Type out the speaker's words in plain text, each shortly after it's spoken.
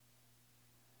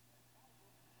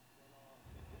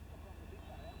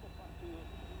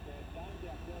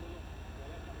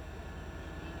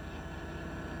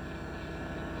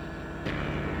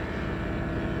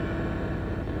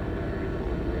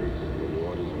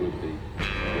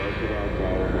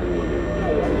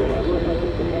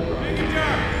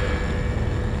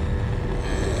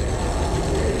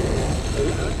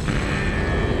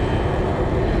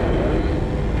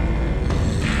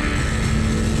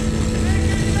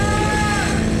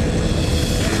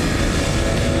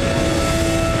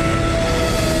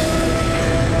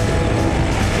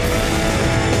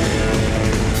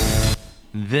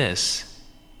This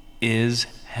is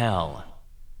hell.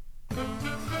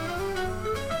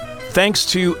 Thanks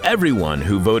to everyone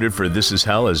who voted for This Is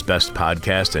Hell as Best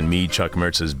Podcast and me, Chuck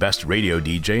Mertz, as Best Radio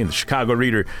DJ in the Chicago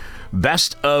Reader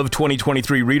Best of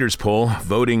 2023 Readers Poll.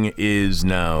 Voting is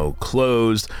now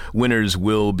closed. Winners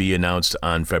will be announced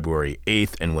on February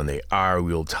 8th, and when they are,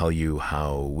 we'll tell you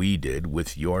how we did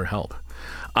with your help.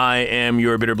 I am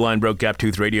your Bitter, Blind, Broke,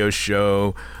 Gap-Toothed radio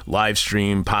show, live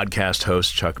stream, podcast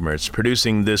host, Chuck Mertz.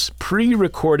 Producing this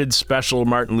pre-recorded special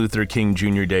Martin Luther King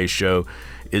Jr. Day show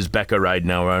is Becca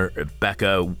Ridenour.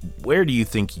 Becca, where do you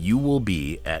think you will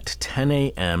be at 10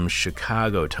 a.m.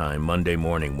 Chicago time Monday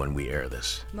morning when we air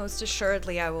this? Most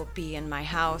assuredly, I will be in my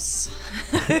house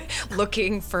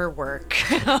looking for work.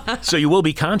 So you will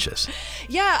be conscious?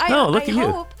 Yeah, I look at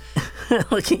hope.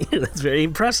 Look at you. That's very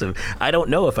impressive. I don't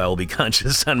know if I will be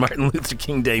conscious on Martin Luther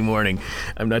King Day morning.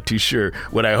 I'm not too sure.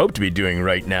 What I hope to be doing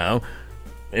right now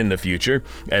in the future,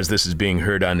 as this is being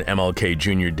heard on MLK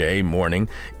Jr. Day morning,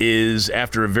 is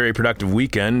after a very productive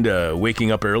weekend,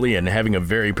 waking up early and having a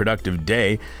very productive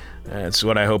day. That's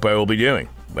what I hope I will be doing.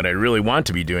 What I really want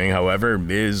to be doing, however,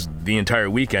 is the entire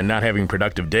weekend not having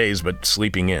productive days, but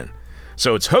sleeping in.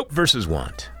 So it's hope versus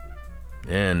want.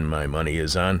 And my money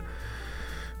is on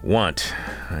want.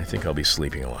 I think I'll be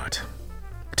sleeping a lot.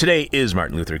 Today is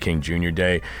Martin Luther King Jr.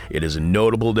 Day. It is a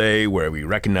notable day where we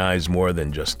recognize more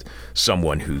than just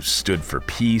someone who stood for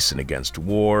peace and against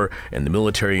war, and the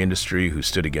military industry who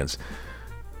stood against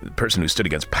the person who stood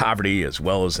against poverty, as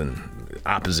well as in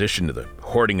opposition to the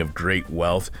hoarding of great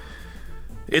wealth.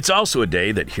 It's also a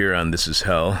day that here on This Is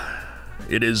Hell,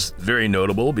 it is very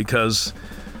notable because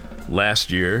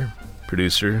last year,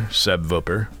 producer Seb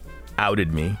Vupper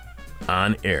outed me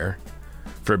on air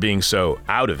for being so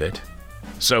out of it,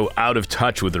 so out of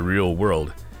touch with the real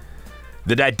world,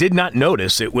 that I did not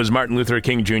notice it was Martin Luther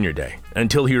King Jr. Day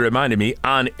until he reminded me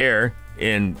on air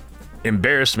and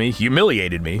embarrassed me,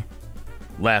 humiliated me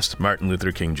last Martin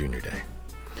Luther King Jr. Day.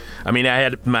 I mean, I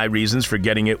had my reasons for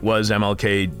getting it was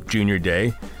MLK Jr.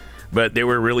 Day, but they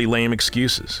were really lame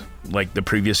excuses. Like the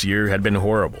previous year had been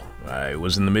horrible. I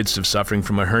was in the midst of suffering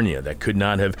from a hernia that could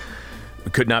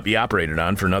not be operated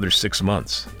on for another 6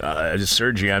 months. A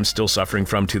surgery I'm still suffering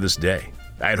from to this day.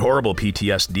 I had horrible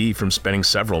PTSD from spending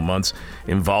several months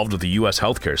involved with the U.S.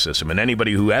 healthcare system, and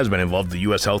anybody who has been involved with the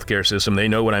U.S. healthcare system, they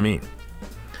know what I mean.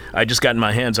 I just gotten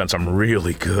my hands on some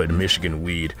really good Michigan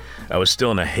weed. I was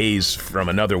still in a haze from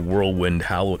another whirlwind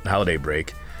holiday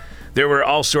break. There were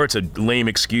all sorts of lame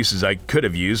excuses I could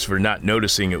have used for not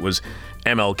noticing it was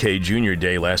MLK Jr.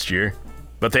 Day last year,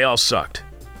 but they all sucked.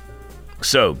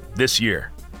 So, this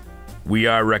year, we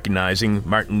are recognizing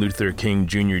Martin Luther King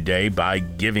Jr. Day by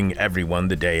giving everyone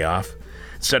the day off.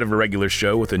 Instead of a regular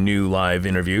show with a new live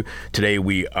interview, today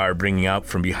we are bringing out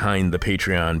from behind the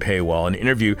Patreon paywall an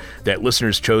interview that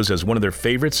listeners chose as one of their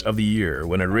favorites of the year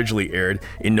when it originally aired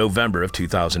in November of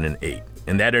 2008.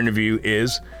 And that interview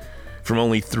is from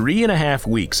only 3.5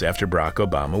 weeks after Barack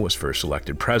Obama was first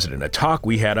elected president. A talk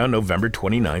we had on November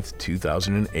 29th,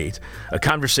 2008. A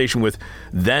conversation with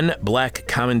then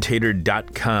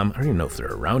BlackCommentator.com, I don't even know if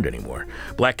they're around anymore,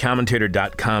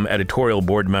 BlackCommentator.com editorial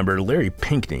board member Larry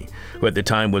Pinkney, who at the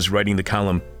time was writing the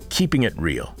column Keeping It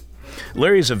Real.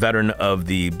 Larry is a veteran of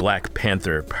the Black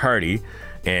Panther Party,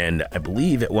 and I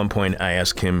believe at one point I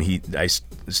asked him, I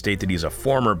state that he's a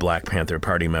former Black Panther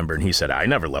Party member, and he said, I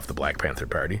never left the Black Panther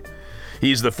Party.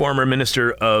 He's the former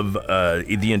Minister of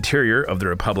the Interior of the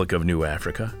Republic of New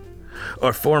Africa,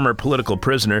 a former political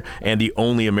prisoner, and the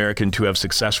only American to have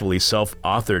successfully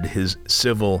self-authored his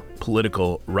civil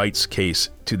political rights case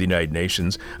to the United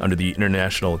Nations under the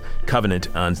International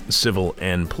Covenant on Civil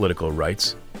and Political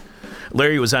Rights.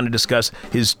 Larry was on to discuss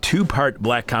his 2-part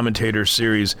Black Commentator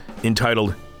series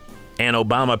entitled An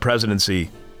Obama Presidency,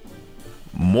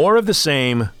 More of the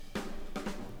Same,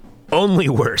 Only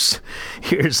Worse.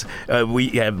 There's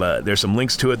some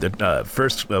links to it. That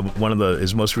first, one of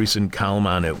his most recent column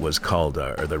on it was called,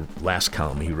 or the last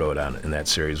column he wrote on in that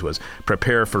series was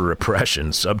Prepare for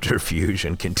Repression, Subterfuge,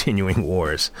 and Continuing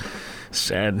Wars.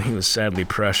 He was sadly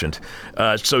prescient.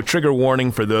 So trigger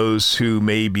warning for those who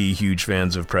may be huge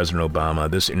fans of President Obama.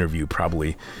 This interview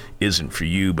probably isn't for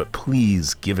you, but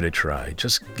please give it a try.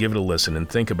 Just give it a listen and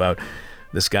think about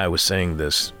this guy was saying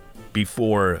this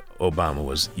before Obama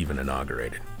was even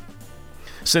inaugurated.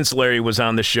 Since Larry was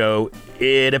on the show,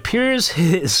 it appears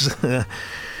his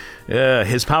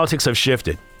politics have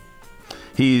shifted.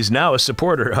 He's now a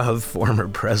supporter of former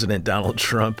President Donald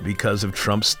Trump because of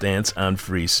Trump's stance on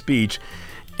free speech,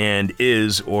 and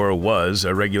is or was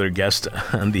a regular guest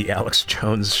on the Alex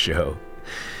Jones show.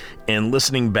 And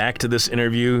listening back to this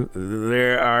interview,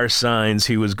 there are signs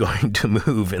he was going to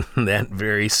move in that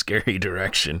very scary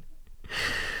direction.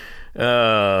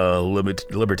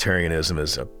 Libertarianism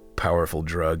is a powerful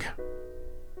drug.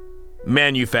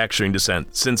 Manufacturing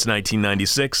dissent since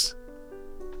 1996.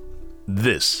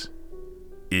 This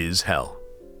is hell.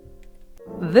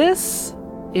 This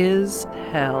is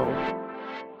hell.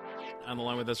 On the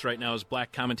line with us right now is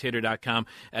blackcommentator.com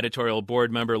editorial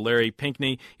board member Larry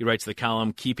Pinkney. He writes the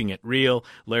column Keeping It Real.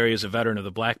 Larry is a veteran of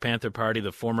the Black Panther Party,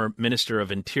 the former Minister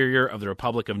of Interior of the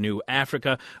Republic of New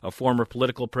Africa, a former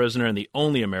political prisoner, and the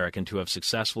only American to have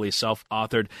successfully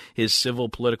self-authored his civil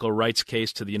political rights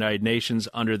case to the United Nations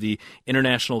under the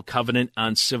International Covenant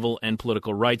on Civil and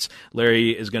Political Rights.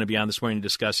 Larry is going to be on this morning to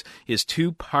discuss his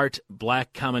two-part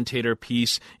Black Commentator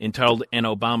piece entitled An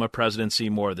Obama Presidency,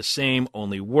 More of the Same,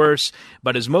 Only Worse.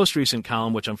 But his most recent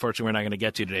column, which unfortunately we're not going to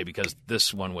get to today because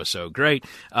this one was so great,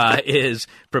 is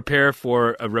Prepare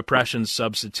for a Repression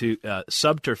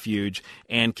Subterfuge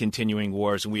and Continuing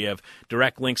Wars. And we have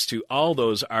direct links to all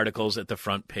those articles at the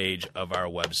front page of our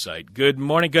website. Good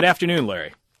morning. Good afternoon,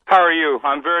 Larry. How are you?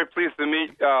 I'm very pleased to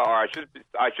meet, or I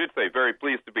should say very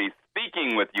pleased to be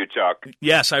speaking with you, Chuck.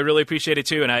 Yes, I really appreciate it,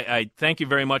 too, and I thank you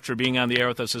very much for being on the air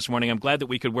with us this morning. I'm glad that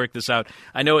we could work this out.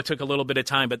 I know it took a little bit of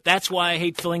time, but that's why I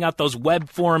hate filling out those web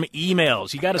form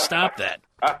emails. You got to stop that.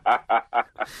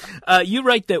 You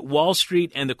write that Wall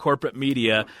Street and the corporate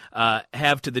media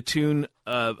have, to the tune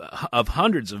of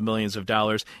hundreds of millions of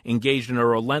dollars, engaged in a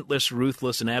relentless,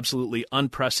 ruthless, and absolutely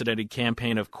unprecedented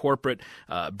campaign of corporate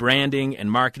branding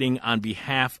and marketing on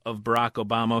behalf of Barack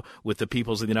Obama, with the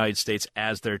peoples of the United States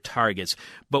as their targets.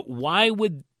 But why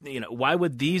would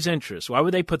these interests, why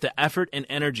would they put the effort and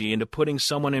energy into putting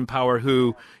someone in power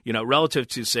who, relative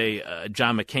to, say,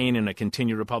 John McCain and a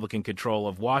continued Republican control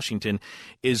of Washington,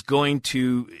 is going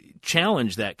to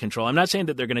challenge that control? I'm not saying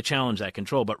that they're going to challenge that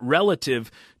control, but relative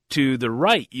to the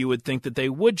right, you would think that they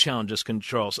would challenge this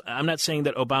control. So I'm not saying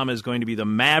that Obama is going to be the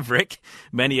maverick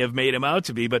many have made him out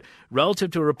to be, but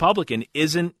relative to a Republican,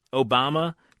 isn't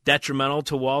Obama detrimental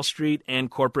to Wall Street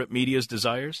and corporate media's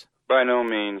desires? By no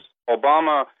means.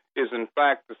 Obama is, in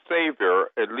fact, the savior,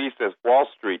 at least as Wall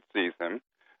Street sees him,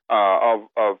 of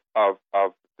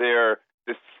their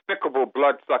despicable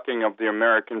blood-sucking of the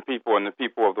American people and the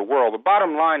people of the world. The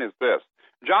bottom line is this.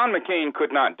 John McCain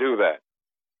could not do that.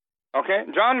 Okay?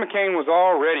 John McCain was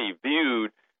already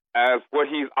viewed as what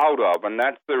he's out of, and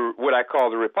that's what I call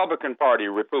the Republican Party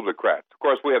Republicrats. Of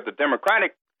course, we have the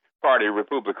Democratic Party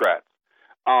Republicrats.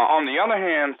 On the other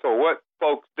hand, so what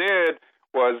folks did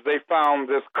was they found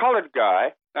this colored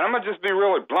guy, and I'm going to just be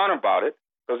really blunt about it,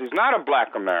 because he's not a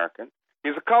black American.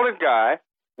 He's a colored guy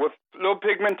with little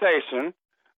pigmentation,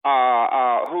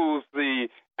 who's the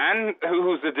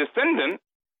descendant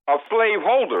of slave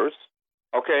holders,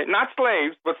 okay, not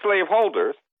slaves, but slave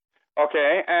holders,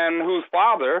 okay, and whose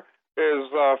father is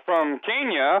from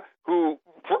Kenya, who,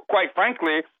 quite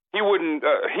frankly, he wouldn't,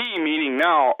 he meaning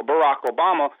now Barack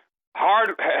Obama,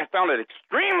 found it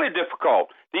extremely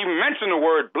difficult to even mention the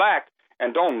word black,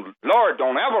 and don't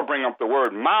ever bring up the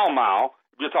word Mau Mau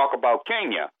if you talk about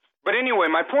Kenya. But anyway,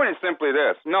 my point is simply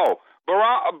this. No,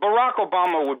 Barack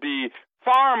Obama would be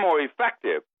far more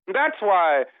effective. That's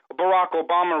why Barack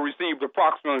Obama received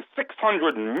approximately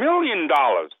 $600 million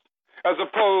as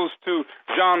opposed to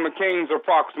John McCain's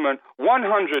approximate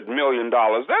 $100 million.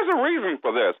 There's a reason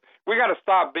for this. We got to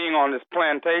stop being on this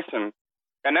plantation.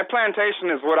 And that plantation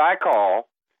is what I call,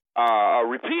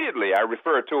 repeatedly, I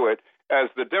refer to it as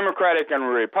the Democratic and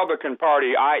Republican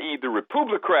Party, i.e. the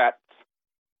Republicrats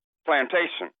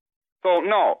plantation. So,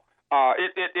 no,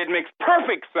 it makes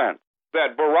perfect sense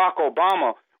that Barack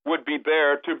Obama would be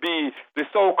there to be the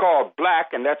so-called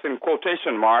black, and that's in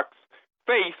quotation marks,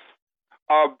 face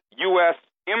of U.S.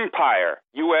 empire,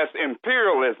 U.S.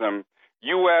 imperialism,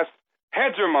 U.S.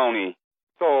 hegemony.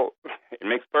 So it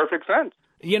makes perfect sense.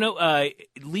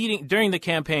 During the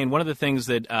campaign, one of the things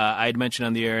that I had mentioned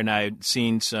on the air, and I'd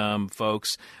seen some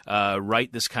folks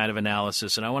write this kind of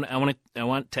analysis, and I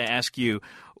want to ask you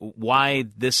why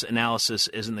this analysis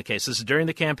isn't the case. This is during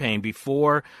the campaign,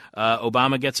 before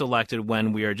Obama gets elected,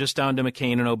 when we are just down to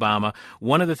McCain and Obama.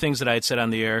 One of the things that I had said on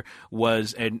the air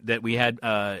was that we had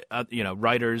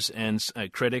writers and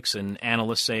critics and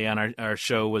analysts say on our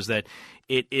show was that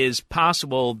it is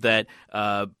possible that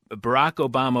Barack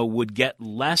Obama would get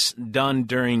less done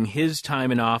during his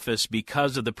time in office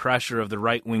because of the pressure of the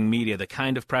right-wing media, the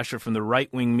kind of pressure from the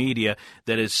right-wing media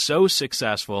that is so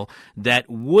successful that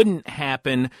wouldn't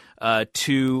happen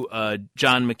to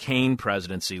John McCain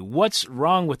presidency. What's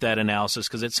wrong with that analysis?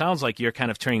 Because it sounds like you're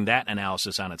kind of turning that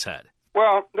analysis on its head.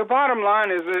 Well, the bottom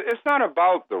line is that it's not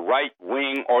about the right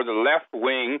wing or the left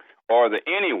wing or the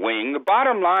any wing. The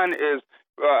bottom line is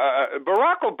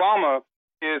Barack Obama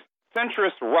is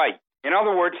centrist right. In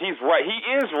other words, he's right.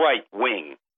 He is right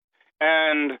wing.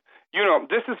 And,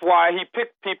 this is why he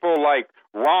picked people like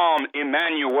Rahm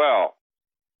Emanuel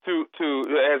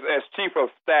as chief of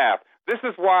staff. This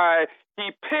is why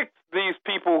he picked these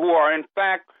people who are, in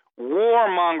fact,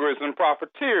 warmongers and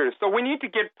profiteers. So we need to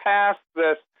get past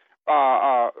this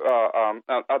a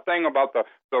thing about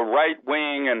the right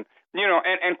wing, and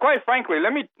quite frankly,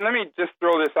 let me just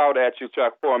throw this out at you,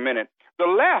 Chuck, for a minute. The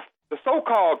left, the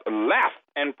so-called left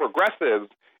and progressives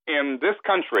in this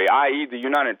country, i.e. the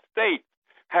United States,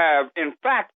 have in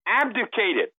fact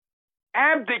abdicated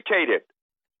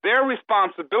their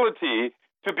responsibility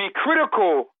to be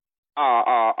critical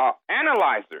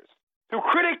analyzers, to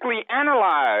critically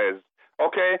analyze,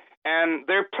 okay? And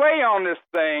they play on this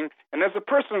thing, and there's a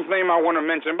person's name I want to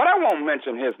mention, but I won't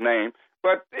mention his name.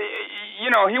 But,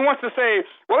 he wants to say,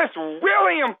 well, it's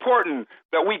really important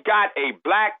that we got a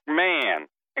black man.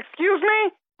 Excuse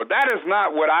me? But that is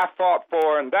not what I fought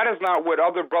for, and that is not what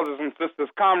other brothers and sisters,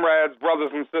 comrades,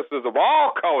 brothers and sisters of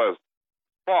all colors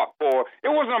fought for. It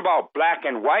wasn't about black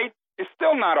and white. It's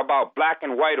still not about black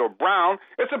and white or brown.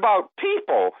 It's about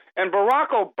people. And Barack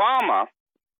Obama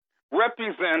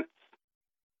represents,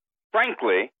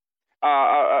 frankly,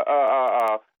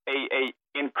 a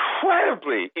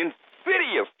incredibly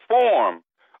insidious form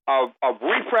of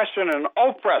repression and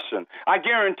oppression. I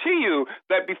guarantee you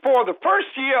that before the first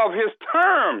year of his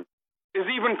term is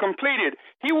even completed,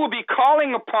 he will be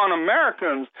calling upon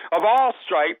Americans of all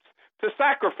stripes to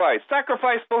sacrifice.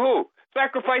 Sacrifice for who?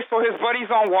 Sacrifice for his buddies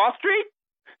on Wall Street?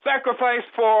 Sacrifice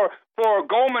for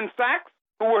Goldman Sachs,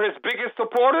 who were his biggest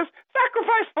supporters?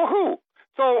 Sacrifice for who?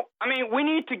 So, we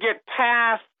need to get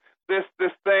past this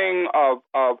thing of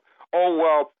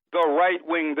the right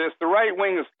wing this. The right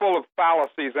wing is full of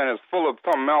fallacies and is full of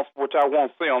something else, which I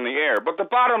won't say on the air. But the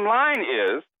bottom line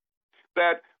is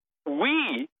that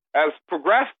we, as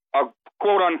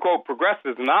quote-unquote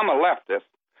progressives, and I'm a leftist,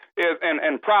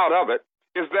 and proud of it,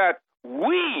 is that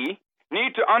we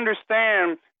need to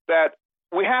understand that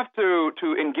we have to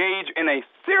engage in a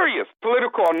serious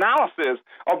political analysis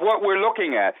of what we're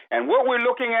looking at. And what we're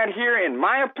looking at here, in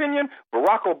my opinion,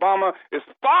 Barack Obama is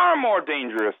far more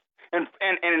dangerous and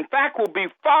in fact will be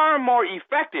far more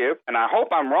effective, and I hope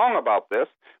I'm wrong about this,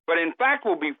 but in fact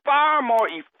will be far more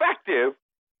effective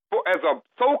as a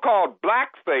so-called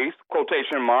blackface,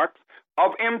 quotation marks,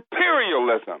 of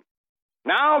imperialism.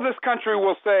 Now this country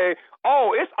will say,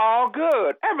 oh, it's all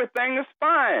good. Everything is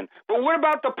fine. But what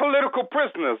about the political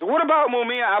prisoners? What about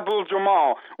Mumia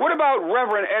Abu-Jamal? What about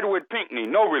Reverend Edward Pinkney?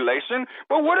 No relation.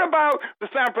 But what about the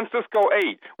San Francisco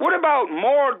 8? What about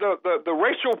more the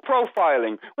racial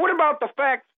profiling? What about the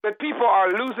fact that people are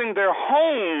losing their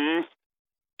homes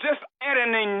just at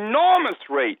an enormous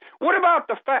rate? What about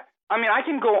the fact, I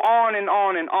can go on and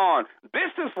on and on. This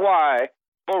is why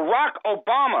Barack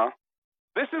Obama,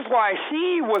 this is why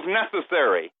he was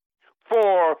necessary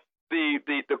for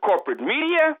the corporate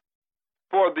media,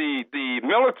 for the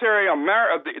military,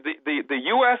 the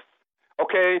U.S.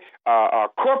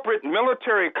 Corporate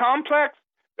military complex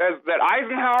that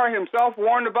Eisenhower himself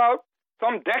warned about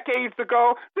some decades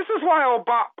ago. This is why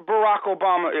Barack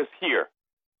Obama is here.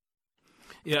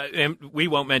 Yeah, and we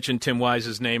won't mention Tim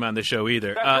Wise's name on the show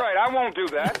either. That's right. I won't do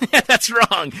that. That's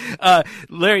wrong.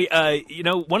 Larry,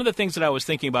 one of the things that I was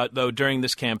thinking about, though, during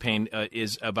this campaign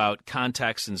is about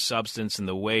context and substance and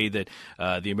the way that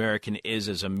the American is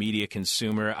as a media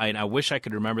consumer. I wish I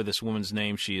could remember this woman's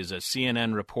name. She is a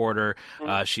CNN reporter.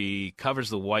 She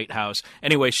covers the White House.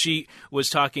 Anyway, she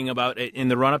was talking about, in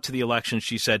the run-up to the election,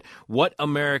 she said, what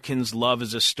Americans love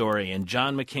is a story, and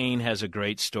John McCain has a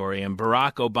great story, and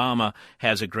Barack Obama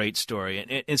has a great story.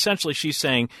 And essentially, she's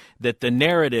saying that the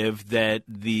narrative that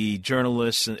the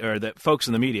journalists, or that folks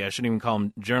in the media, I shouldn't even call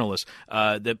them journalists,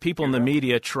 that people in the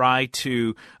media try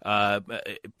to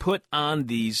put on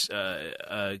these,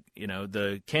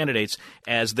 the candidates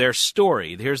as their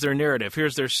story. Here's their narrative.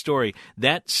 Here's their story.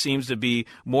 That seems to be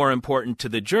more important to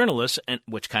the journalists, and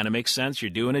which kind of makes sense. You're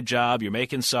doing a job. You're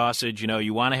making sausage.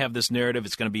 You want to have this narrative.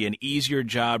 It's going to be an easier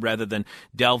job rather than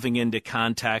delving into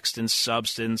context and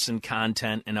substance and content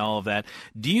and all of that.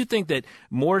 Do you think that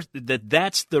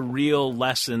that's the real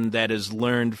lesson that is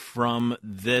learned from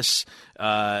this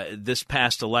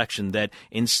past election, that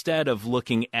instead of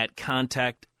looking at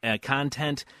content,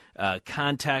 context,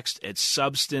 at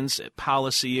substance, at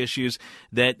policy issues,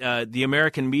 that the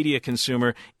American media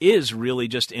consumer is really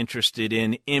just interested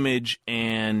in image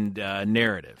and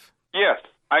narrative? Yes,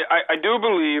 I do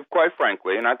believe, quite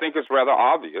frankly, and I think it's rather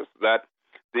obvious, that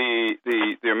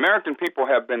the American people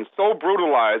have been so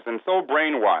brutalized and so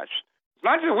brainwashed. It's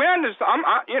not just we're not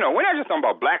just talking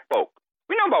about black folk.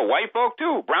 We know about white folk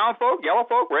too, brown folk, yellow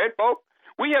folk, red folk.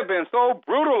 We have been so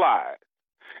brutalized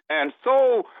and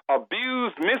so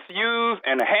abused, misused,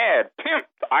 and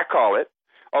pimped, I call it,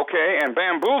 okay, and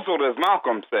bamboozled, as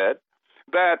Malcolm said,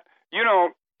 that,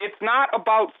 it's not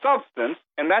about substance,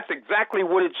 and that's exactly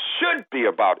what it should be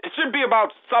about. It should be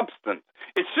about substance.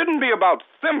 It shouldn't be about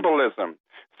symbolism.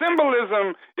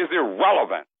 Symbolism is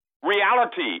irrelevant.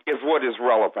 Reality is what is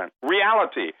relevant.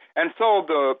 Reality. And so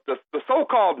the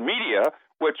so-called media,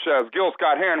 which, as Gil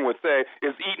Scott-Heron would say,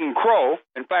 is eating crow.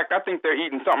 In fact, I think they're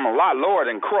eating something a lot lower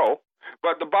than crow.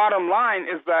 But the bottom line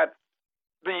is that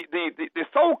the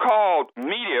so-called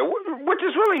media, which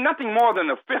is really nothing more than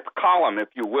the fifth column, if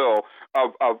you will,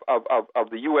 of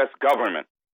the U.S. government,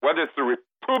 whether it's the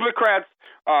Republicans,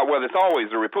 whether it's always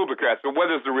the Republicans, or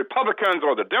whether it's the Republicans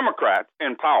or the Democrats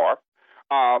in power,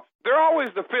 they're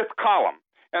always the fifth column.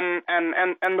 And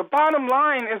the bottom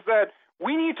line is that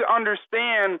we need to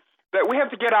understand that we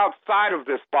have to get outside of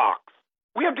this box.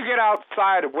 We have to get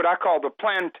outside of what I call the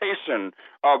plantation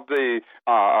of the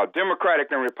Democratic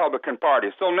and Republican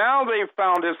parties. So now they've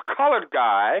found this colored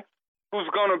guy who's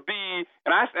going to be,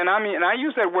 and I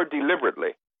use that word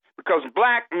deliberately, because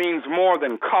black means more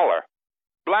than color.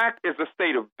 Black is a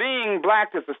state of being.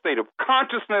 Black is a state of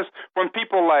consciousness, from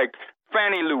people like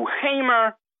Fannie Lou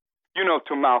Hamer,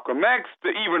 to Malcolm X, to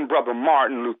even Brother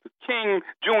Martin Luther King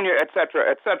Jr., et cetera,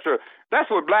 et cetera. That's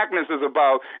what blackness is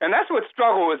about, and that's what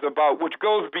struggle is about, which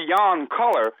goes beyond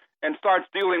color and starts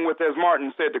dealing with, as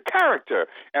Martin said, the character.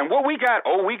 And what we got,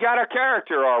 we got a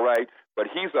character, all right, but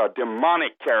he's a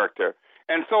demonic character.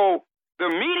 And so the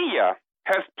media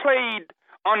has played,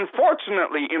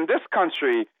 unfortunately, in this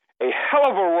country, a hell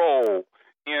of a role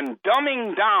in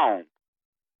dumbing down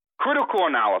critical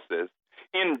analysis,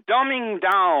 in dumbing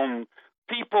down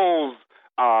people's,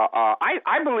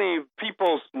 I believe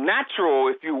people's natural,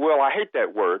 if you will, I hate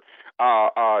that word,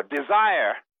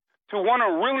 desire to want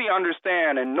to really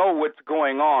understand and know what's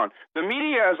going on. The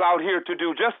media is out here to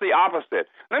do just the opposite.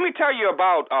 Let me tell you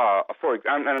about,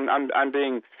 I'm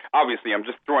being, obviously I'm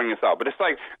just throwing this out, but it's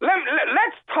like,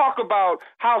 let's talk about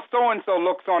how so-and-so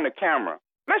looks on the camera.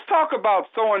 Let's talk about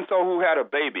so-and-so who had a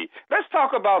baby. Let's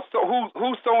talk about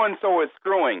who so-and-so is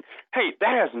screwing. Hey,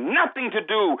 that has nothing to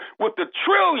do with the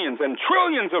trillions and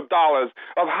trillions of dollars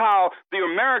of how the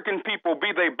American people,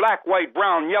 be they black, white,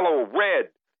 brown, yellow,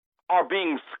 red, are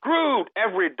being screwed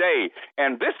every day.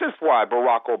 And this is why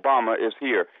Barack Obama is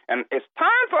here. And it's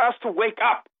time for us to wake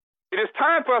up. It is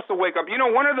time for us to wake up.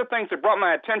 One of the things that brought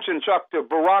my attention, Chuck, to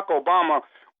Barack Obama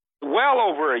well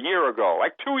over a year ago,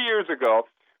 like 2 years ago,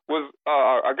 was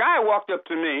a guy walked up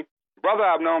to me, brother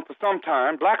I've known for some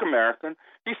time, black American.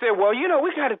 He said, well,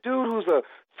 we got a dude who's a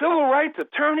civil rights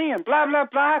attorney and blah, blah,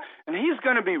 blah, and he's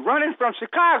going to be running from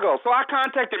Chicago. So I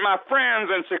contacted my friends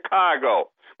in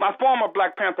Chicago, my former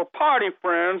Black Panther Party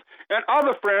friends and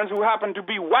other friends who happen to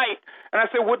be white. And I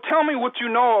said, well, tell me what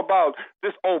you know about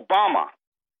this Obama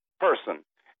person.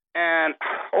 And,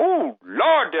 oh,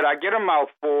 Lord, did I get a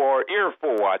mouthful, or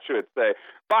earful, I should say.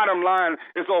 Bottom line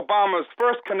is Obama's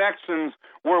first connections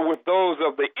were with those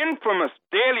of the infamous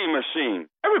Daily Machine.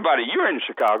 Everybody, you're in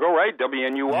Chicago, right?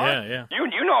 WNUR? Yeah.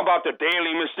 You know about the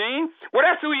Daily Machine. Well,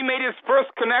 that's who he made his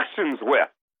first connections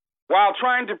with, while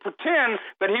trying to pretend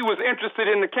that he was interested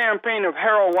in the campaign of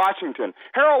Harold Washington.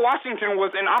 Harold Washington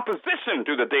was in opposition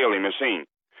to the Daily Machine,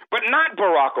 but not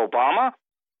Barack Obama.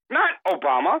 Not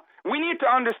Obama. We need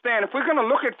to understand, if we're going to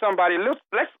look at somebody,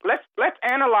 let's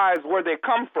analyze where they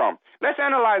come from. Let's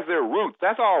analyze their roots.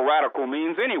 That's all radical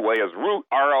means anyway, is root,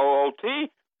 R-O-O-T,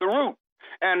 the root.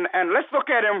 And let's look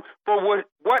at him for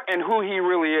what and who he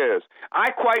really is.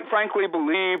 I quite frankly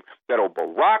believe that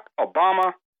Barack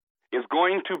Obama is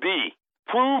going to be,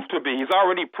 proved to be, he's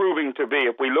already proving to be,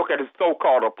 if we look at his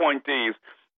so-called appointees,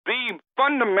 the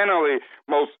fundamentally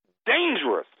most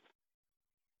dangerous,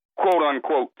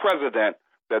 quote-unquote, president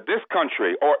that this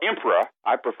country, or emperor,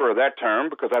 I prefer that term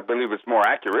because I believe it's more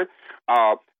accurate,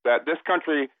 that this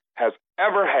country has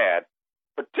ever had,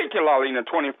 particularly in the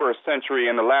 21st century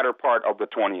and the latter part of the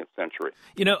 20th century.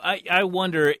 I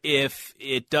wonder if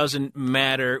it doesn't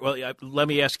matter. Well, let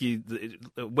me ask you.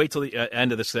 Wait till the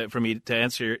end of this for me to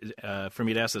answer. For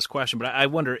me to ask this question, but I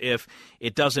wonder if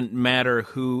it doesn't matter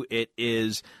who it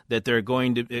is that they're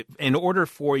going to. In order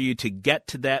for you to get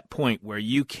to that point where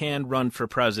you can run for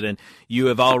president, you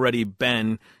have already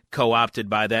been co-opted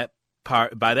by that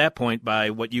by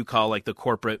what you call like the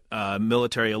corporate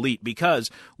military elite, because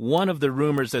one of the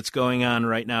rumors that's going on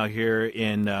right now here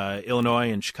in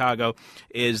Illinois and Chicago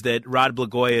is that Rod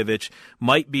Blagojevich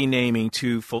might be naming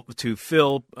to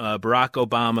fill Barack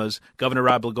Obama's Governor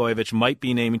Rod Blagojevich might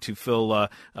be naming to fill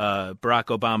Barack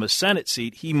Obama's Senate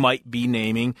seat. He might be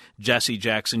naming Jesse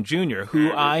Jackson Jr.,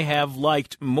 who I have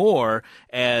liked more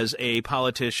as a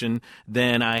politician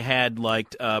than I had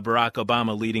liked Barack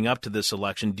Obama leading up to this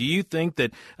election. Do you think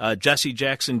that Jesse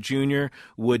Jackson Jr.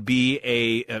 would be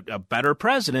a better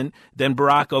president than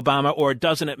Barack Obama, or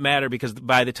doesn't it matter because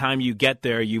by the time you get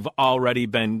there, you've already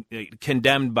been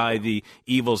condemned by the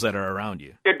evils that are around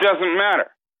you? It doesn't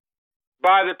matter.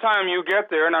 By the time you get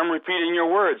there, and I'm repeating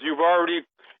your words, you've already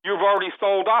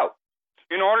sold out.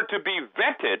 In order to be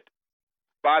vetted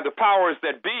by the powers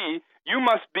that be, you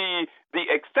must be the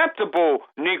acceptable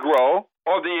Negro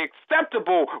or the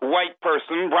acceptable white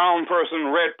person, brown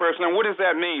person, red person. And what does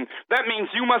that mean? That means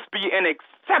you must be an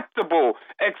acceptable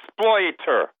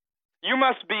exploiter. You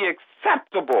must be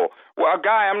acceptable. Well, a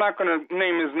guy, I'm not going to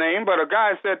name his name, but a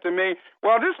guy said to me,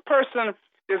 well, this person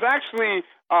is actually,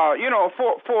 for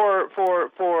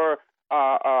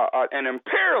an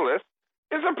imperialist,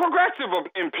 is a progressive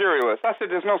imperialist. I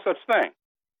said, there's no such thing.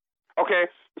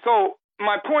 Okay, so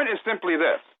my point is simply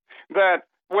this, that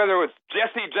whether it's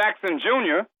Jesse Jackson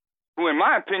Jr., who in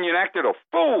my opinion acted a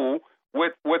fool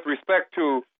with respect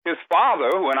to his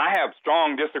father, and I have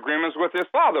strong disagreements with his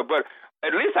father, but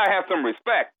at least I have some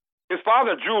respect. His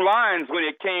father drew lines when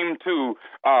it came to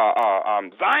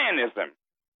Zionism,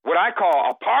 what I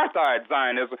call apartheid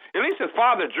Zionism. At least his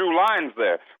father drew lines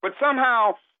there. But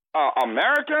somehow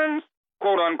Americans,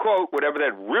 quote unquote, whatever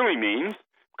that really means,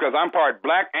 because I'm part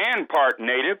black and part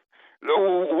native,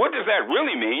 what does that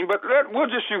really mean? But we'll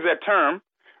just use that term,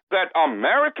 that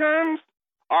Americans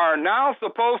are now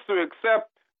supposed to accept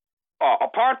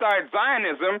apartheid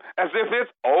Zionism as if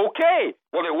it's okay.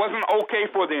 Well, it wasn't okay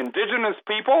for the indigenous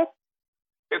people.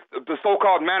 It's the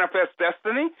so-called manifest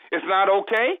destiny. It's not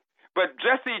okay. But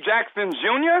Jesse Jackson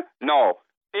Jr., no.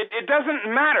 It doesn't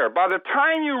matter. By the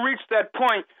time you reach that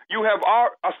point, you have,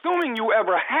 assuming you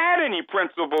ever had any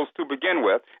principles to begin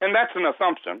with, and that's an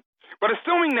assumption, but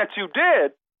assuming that you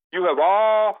did, you have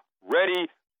already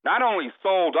not only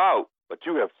sold out, but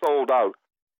you have sold out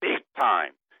big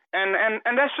time. And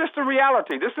that's just the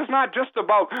reality. This is not just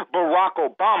about Barack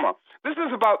Obama. This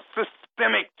is about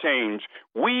systemic change.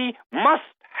 We must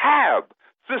have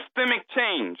systemic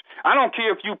change. I don't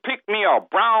care if you pick me a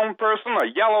brown person, a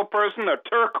yellow person, a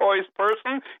turquoise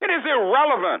person. It is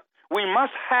irrelevant. We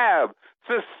must have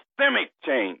systemic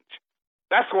change.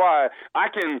 That's why I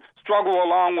can struggle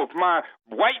along with my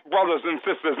white brothers and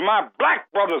sisters, my black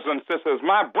brothers and sisters,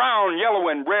 my brown, yellow,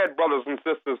 and red brothers and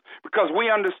sisters, because we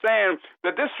understand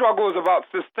that this struggle is about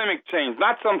systemic change,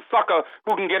 not some sucker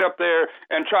who can get up there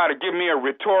and try to give me a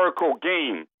rhetorical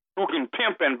game, who can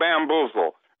pimp and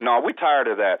bamboozle. No, we're tired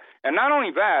of that. And not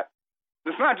only that,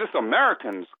 it's not just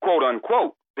Americans, quote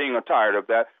unquote, being tired of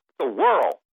that, the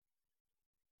world.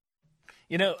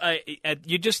 You know,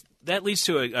 that leads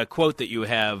to a quote that you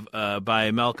have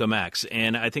by Malcolm X,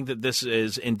 and I think that this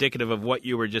is indicative of what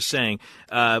you were just saying,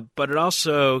 but it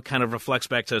also kind of reflects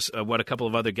back to what a couple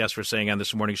of other guests were saying on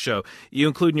this morning's show. You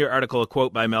include in your article a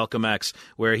quote by Malcolm X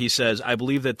where he says, "I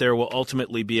believe that there will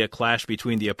ultimately be a clash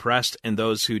between the oppressed and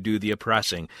those who do the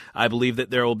oppressing. I believe that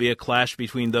there will be a clash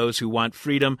between those who want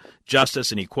freedom,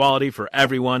 justice, and equality for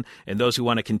everyone and those who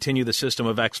want to continue the system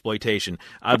of exploitation.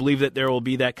 I believe that there will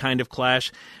be that kind of clash,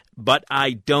 but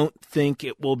I don't think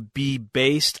it will be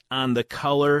based on the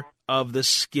color of the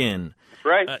skin."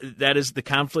 Right. That is, the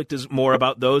conflict is more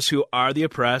about those who are the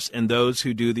oppressed and those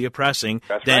who do the oppressing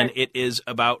than it is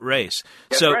about race.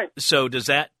 So does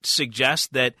that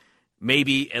suggest that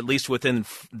maybe, at least within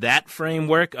that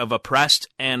framework of oppressed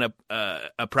and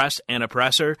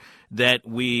oppressor, that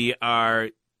we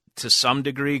are to some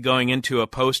degree going into a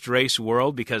post-race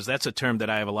world? Because that's a term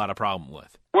that I have a lot of problem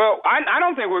with. Well, I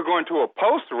don't think we're going to a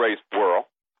post-race world.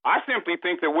 I simply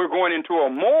think that we're going into a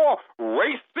more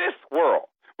racist world.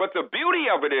 But the beauty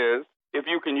of it is, if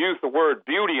you can use the word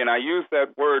beauty, and I use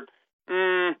that word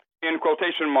in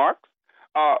quotation marks,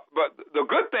 but the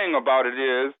good thing about it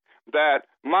is that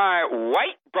my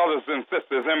white brothers and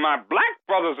sisters and my black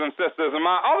brothers and sisters and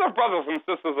my other brothers and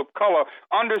sisters of color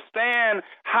understand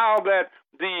how that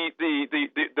I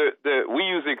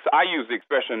use the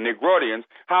expression Negroidians,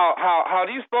 how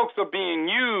these folks are being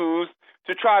used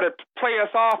to try to play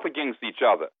us off against each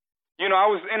other. You know, I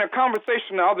was in a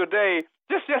conversation the other day,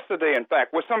 just yesterday, in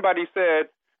fact, where somebody said,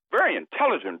 very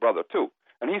intelligent brother too,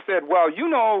 and he said, well, it's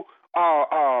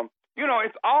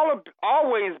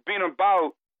always been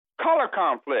about color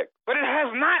conflict. But it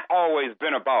has not always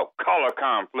been about color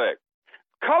conflict.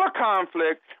 Color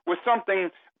conflict was something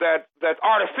that's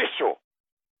artificial.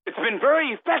 It's been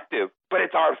very effective, but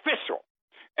it's artificial.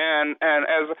 And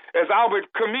as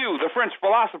Albert Camus, the French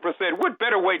philosopher, said, what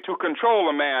better way to control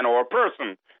a man or a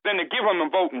person than to give him a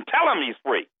vote and tell him he's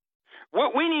free?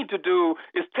 What we need to do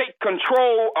is take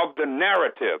control of the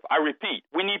narrative. I repeat,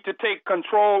 we need to take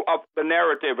control of the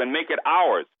narrative and make it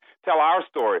ours, tell our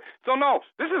story. So no,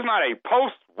 this is not a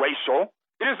post-racial.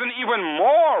 It is an even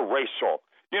more racial.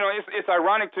 You know, it's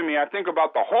ironic to me. I think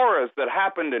about the horrors that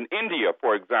happened in India,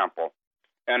 for example,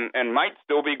 and might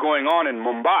still be going on in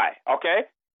Mumbai, okay?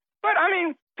 But, I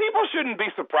mean, people shouldn't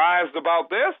be surprised about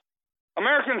this.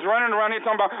 Americans running around here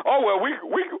talking about, oh, well, we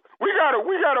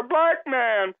got a black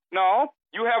man. No,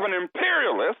 you have an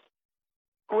imperialist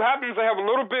who happens to have a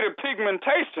little bit of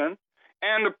pigmentation,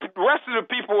 and the rest of the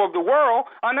people of the world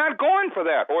are not going for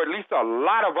that, or at least a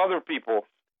lot of other people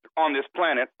on this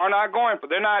planet are not going for.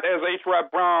 They're not, as H.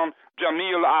 Rap Brown,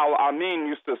 Jamil Al-Amin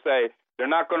used to say,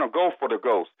 they're not going to go for the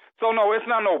ghost. So, no, it's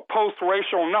not no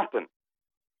post-racial nothing.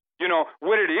 You know,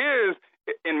 what it is,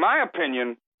 in my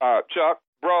opinion, Chuck,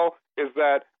 bro, is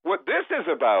that what this is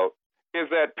about is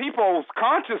that people's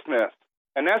consciousness,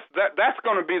 and that's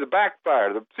going to be the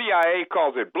backfire. The CIA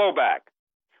calls it blowback.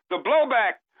 The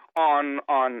blowback on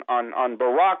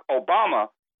Barack Obama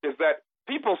is that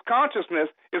people's consciousness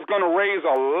is going to raise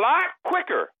a lot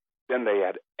quicker than they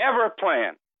had ever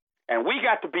planned. And we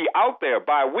got to be out there.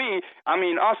 By we, I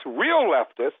mean us real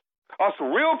leftists, us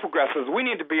real progressives. We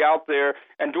need to be out there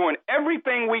and doing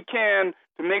everything we can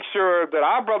to make sure that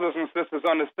our brothers and sisters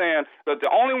understand that the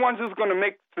only ones who's going to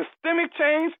make systemic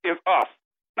change is us,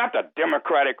 not the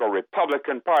Democratic or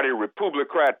Republican Party,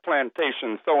 Republicrat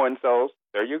plantation so-and-sos.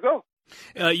 There you go.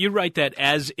 You write that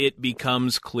as it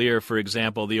becomes clear, for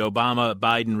example, the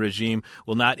Obama-Biden regime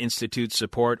will not institute,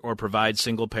 support, or provide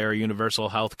single-payer universal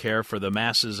health care for the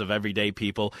masses of everyday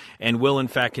people and will, in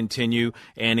fact, continue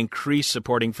and increase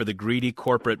supporting for the greedy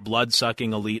corporate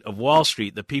blood-sucking elite of Wall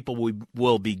Street. The people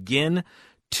will begin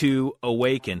to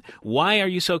awaken. Why are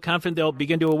you so confident they'll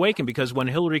begin to awaken? Because when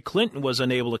Hillary Clinton was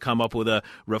unable to come up with a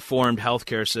reformed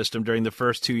healthcare system during the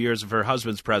first 2 years of her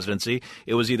husband's presidency,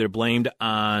 it was either blamed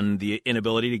on the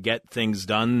inability to get things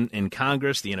done in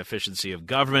Congress, the inefficiency of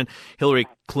government, Hillary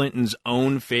Clinton's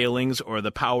own failings, or the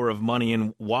power of money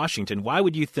in Washington. Why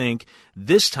would you think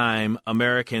this time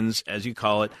Americans, as you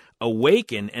call it,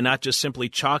 awaken and not just simply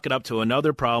chalk it up to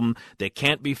another problem that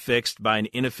can't be fixed by an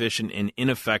inefficient and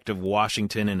ineffective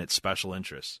Washington and its special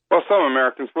interests? Well, some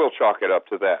Americans will chalk it up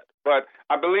to that. But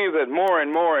I believe that more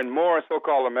and more and more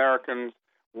so-called Americans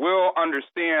will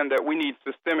understand that we need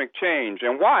systemic change.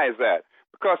 And why is that?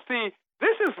 Because, see,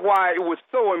 this is why it was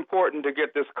so important to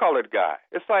get this colored guy.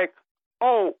 It's like,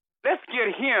 oh, let's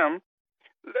get him.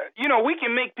 You know, we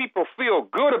can make people feel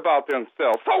good about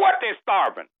themselves. So what, they're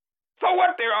starving? So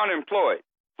what, they're unemployed?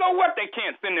 So what, they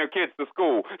can't send their kids to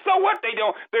school? So what,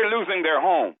 they're losing their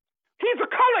home? He's a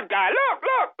colored guy.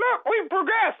 Look, we've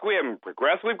progressed. We haven't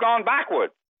progressed. We've gone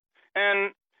backwards.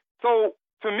 And so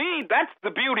to me, that's the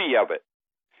beauty of it,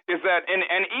 is that,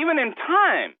 and even in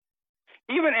time,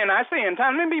 and I say in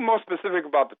time, let me be more specific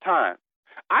about the time.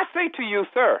 I say to you,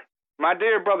 sir, my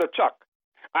dear brother Chuck,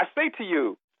 I say to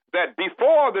you that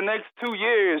before the next 2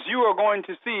 years, you are going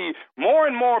to see more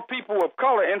and more people of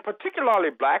color, and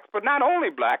particularly blacks, but not only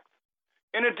blacks,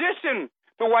 in addition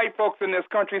to white folks in this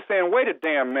country saying, wait a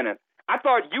damn minute, I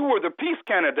thought you were the peace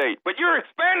candidate, but you're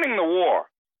expanding the war.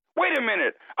 Wait a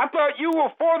minute, I thought you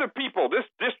were for the people, this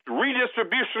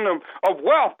redistribution of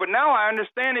wealth, but now I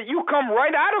understand that you come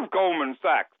right out of Goldman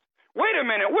Sachs. Wait a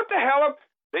minute, what the hell?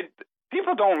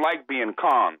 People don't like being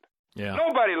conned. Yeah.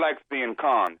 Nobody likes being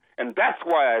conned, and that's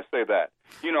why I say that.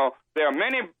 You know, there are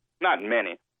many, not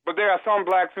many, but there are some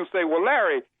blacks who say, well,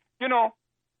 Larry, you know,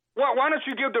 why don't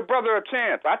you give the brother a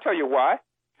chance? I tell you why.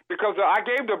 Because I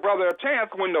gave the brother a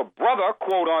chance when the brother,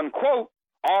 quote unquote,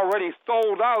 already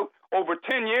sold out over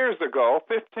 10 years ago,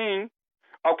 15,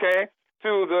 okay,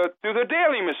 to the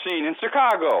Daily Machine in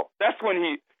Chicago. That's when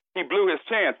he blew his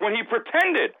chance. When he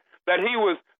pretended that he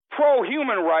was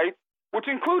pro-human rights, which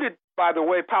included, by the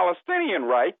way, Palestinian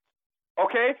rights,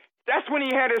 okay, that's when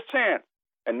he had his chance.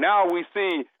 And now we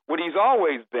see what he's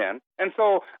always been. And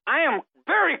so I am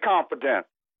very confident.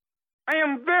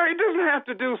 It doesn't have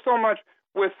to do so much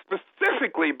with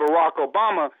specifically Barack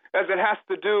Obama as it has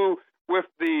to do with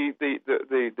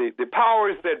the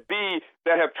powers that be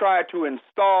that have tried to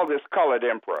install this colored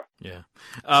emperor. Yeah.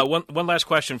 One last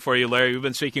question for you, Larry. We've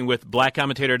been speaking with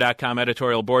blackcommentator.com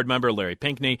editorial board member Larry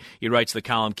Pinkney. He writes the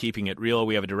column Keeping It Real.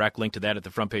 We have a direct link to that at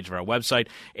the front page of our website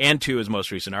and to his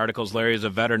most recent articles. Larry is a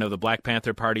veteran of the Black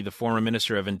Panther Party, the former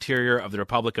Minister of Interior of the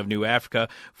Republic of New Africa,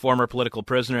 former political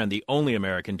prisoner, and the only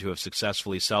American to have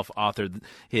successfully self-authored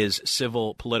his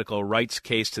civil political rights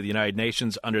case to the United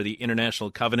Nations under the International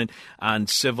Covenant on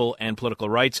Civil and Political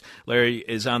Rights. Larry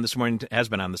has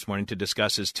been on this morning to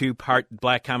discuss his two-part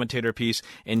Black Commentator piece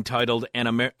entitled An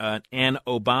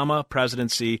Obama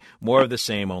Presidency, More of the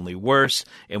Same, Only Worse.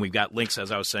 And we've got links,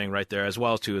 as I was saying right there, as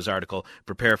well to his article,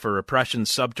 Prepare for Repression,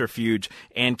 Subterfuge,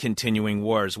 and Continuing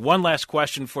Wars. One last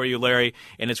question for you, Larry,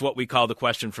 and it's what we call the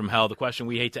question from hell, the question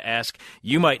we hate to ask,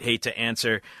 you might hate to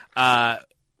answer.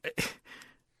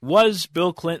 Was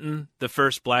Bill Clinton the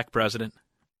first black president?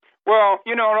 Well,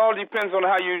 it all depends on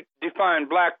how you define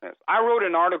blackness. I wrote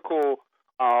an article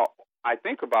I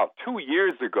think about 2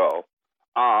 years ago,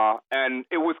 and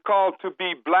it was called To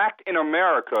Be Black in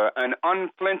America, an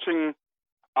Unflinching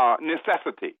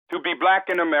Necessity. To be black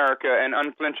in America, an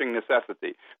unflinching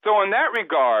necessity. So in that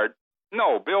regard,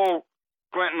 no, Bill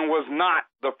Clinton was not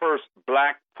the first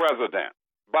black president,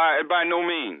 by no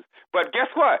means. But guess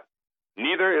what?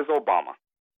 Neither is Obama.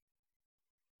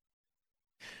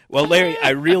 Well, Larry,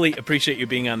 I really appreciate you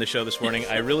being on the show this morning.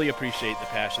 I really appreciate the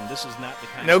passion. This is not the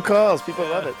kind No of... calls. People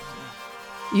love it.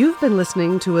 You've been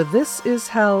listening to a This Is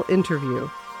Hell interview.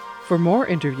 For more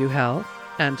interview hell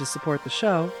and to support the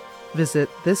show, visit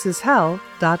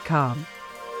thisishell.com.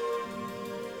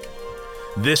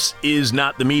 This is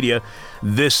not the media.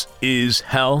 This is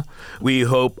hell. We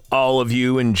hope all of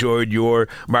you enjoyed your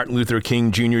Martin Luther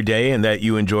King Jr. Day and that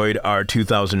you enjoyed our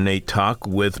 2008 talk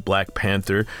with Black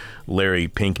Panther Larry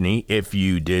Pinkney. If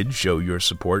you did, show your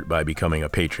support by becoming a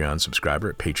Patreon subscriber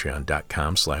at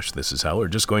patreon.com/thisishell or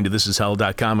just going to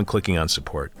thisishell.com and clicking on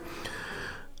support.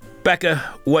 Becca,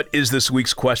 what is this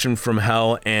week's question from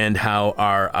hell, and how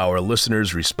are our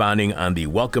listeners responding on the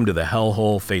Welcome to the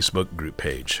Hellhole Facebook group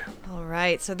page? All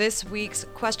right, so this week's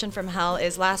question from hell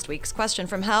is last week's question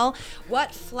from hell.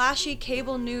 What flashy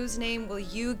cable news name will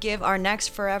you give our next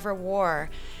forever war?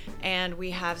 And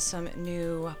we have some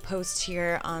new posts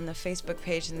here on the Facebook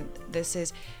page, and this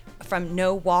is from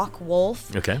No Walk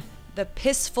Wolf. Okay. The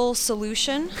Pissful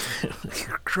Solution.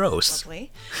 Gross. Lovely.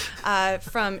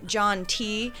 From John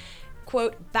T.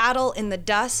 Quote, Battle in the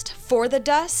Dust for the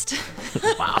Dust.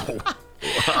 Wow.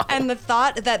 And the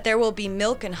thought that there will be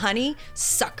milk and honey,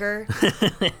 sucker.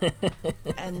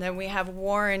 And then we have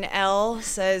Warren L.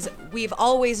 says, we've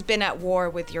always been at war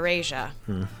with Eurasia.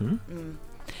 Mm.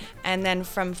 And then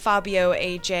from Fabio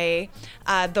AJ,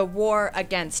 the war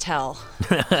against hell.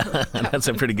 That's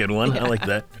a pretty good one. Yeah. I like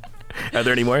that. Are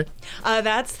there any more?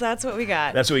 That's what we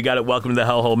got. That's what we got at Welcome to the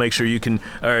Hellhole. Make sure you can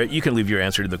leave your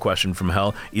answer to the question from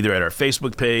hell either at our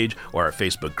Facebook page or our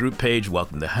Facebook group page,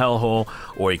 Welcome to the Hellhole,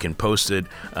 or you can post it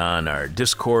on our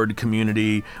Discord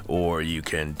community, or you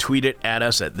can tweet it at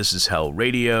us at This Is Hell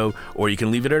Radio, or you can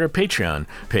leave it at our Patreon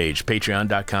page,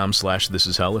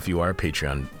 patreon.com/thisishell if you are a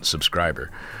Patreon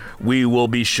subscriber. We will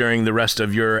be sharing the rest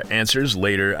of your answers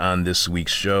later on this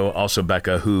week's show. Also,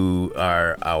 Becca, who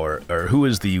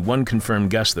is the one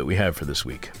confirmed guest that we have for this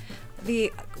week?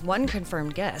 The one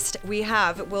confirmed guest we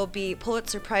have will be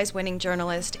Pulitzer Prize-winning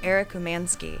journalist Eric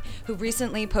Umansky, who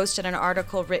recently posted an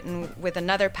article written with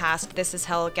another past This Is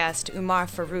Hell guest, Umar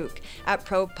Farouk, at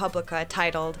ProPublica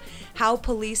titled, How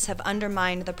Police Have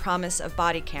Undermined the Promise of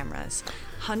Body Cameras.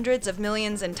 Hundreds of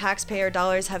millions in taxpayer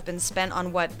dollars have been spent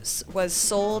on what was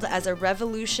sold as a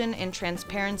revolution in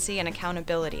transparency and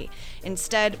accountability.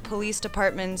 Instead, police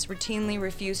departments routinely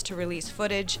refuse to release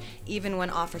footage, even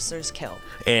when officers kill.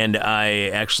 And I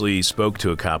actually spoke to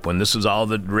a cop when this was all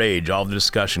the rage, all the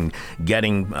discussion,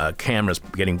 getting cameras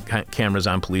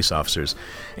on police officers,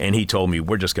 and he told me,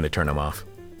 we're just going to turn them off.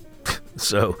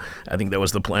 So I think that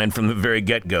was the plan from the very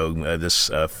get-go,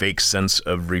 this fake sense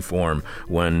of reform,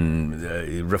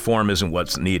 when reform isn't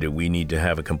what's needed. We need to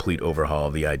have a complete overhaul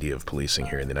of the idea of policing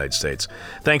here in the United States.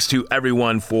 Thanks to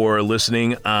everyone for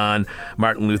listening on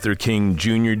Martin Luther King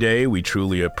Jr. Day. We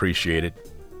truly appreciate it.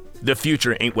 The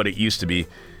future ain't what it used to be,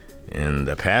 and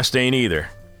the past ain't either.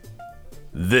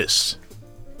 This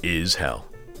is hell.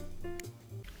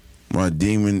 My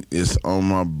demon is on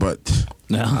my butt.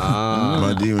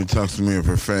 My demon talks to me in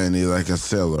profanity like a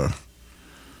sailor.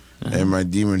 And my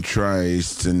demon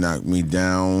tries to knock me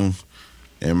down.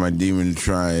 And my demon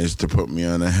tries to put me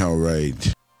on a hell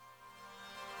ride.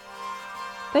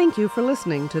 Thank you for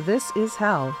listening to This Is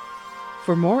Hell.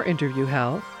 For more interview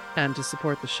hell and to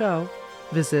support the show,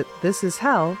 visit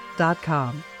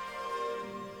thisishell.com.